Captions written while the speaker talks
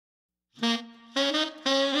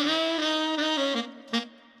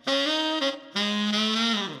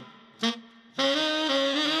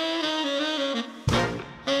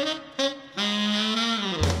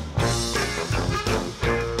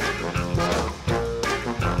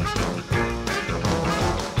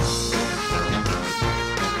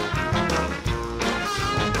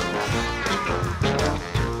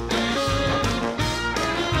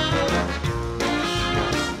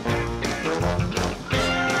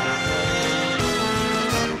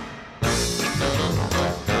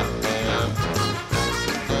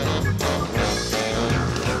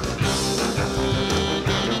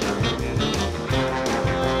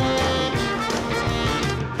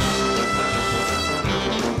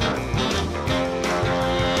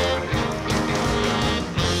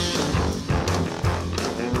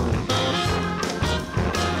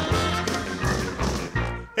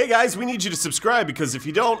guys, we need you to subscribe because if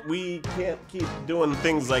you don't, we can't keep doing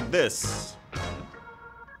things like this.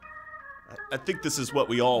 I think this is what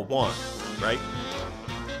we all want, right?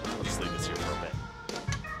 Let's leave this here for a bit.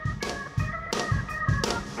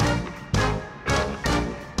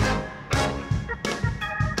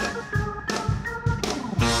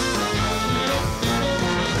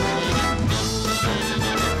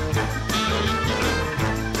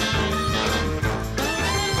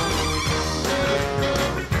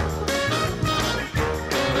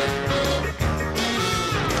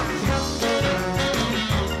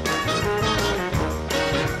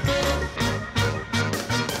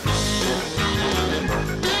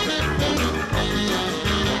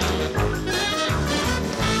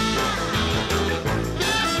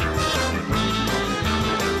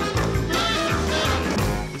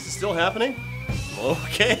 Still happening?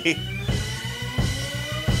 Okay.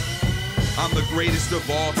 I'm the greatest of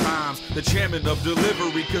all times, the chairman of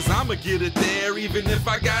delivery, cause I'ma get it there even if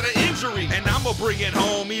I got an injury. And I'ma bring it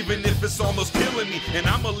home even if it's almost killing me. And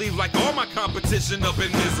I'ma leave like all my competition up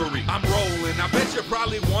in misery. I'm rolling, I bet you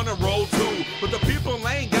probably wanna roll too, but the people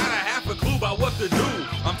ain't got a half a clue about what to do.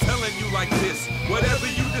 I'm telling you like this, whatever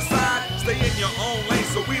you decide, stay in your own lane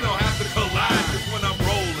so we don't have to collide. Cause when I'm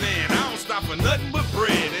rolling, man, I don't stop for nothing but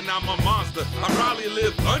bread. And I'm a monster, I probably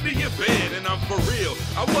live under your bed. And I'm for real,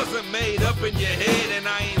 I wasn't made up in your head and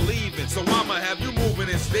I ain't leaving, so I'ma have you moving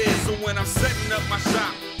instead. So when I'm setting up my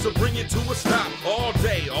shop to bring it to a stop, all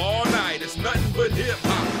day, all night, it's nothing but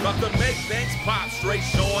hip-hop. About to make things pop, straight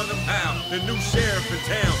showing them how. The new sheriff in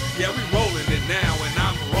town, yeah, we rolling it now and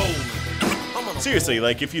I'm rolling. Seriously,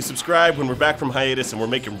 like if you subscribe when we're back from hiatus and we're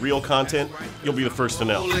making real content, you'll be the first to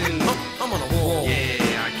know. I'm on a roll.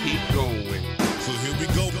 Yeah, I keep going. So here we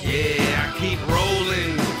go. Yeah, I keep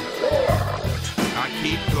rolling. I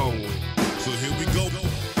keep going. So here we go.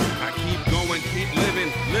 I keep going, keep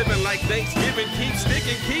living, living like Thanksgiving, keep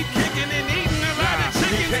sticking, keep kicking and eating a lot of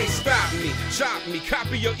chicken. You can't stop me, chop me,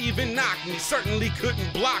 copy or even knock me. Certainly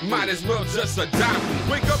couldn't block me. Might as well just adopt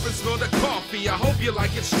me. Wake up and smell the coffee. I hope you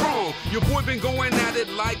like it strong. Your boy been going at it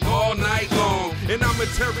like all night long, and I'ma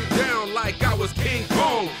tear it down like I was King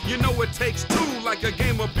Kong. You know it takes two, like a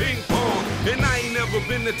game of ping pong. And I ain't never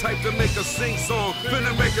been the type to make a sing song.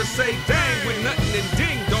 Finna make her say dang with nothing and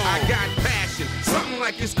ding dong. I got passion, something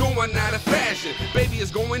like it's going out of fashion. Baby,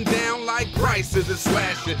 it's going down like prices is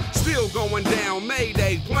slashing. Still going down,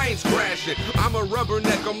 Mayday, planes crashing. I'ma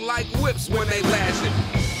rubberneck them like whips when they lashing.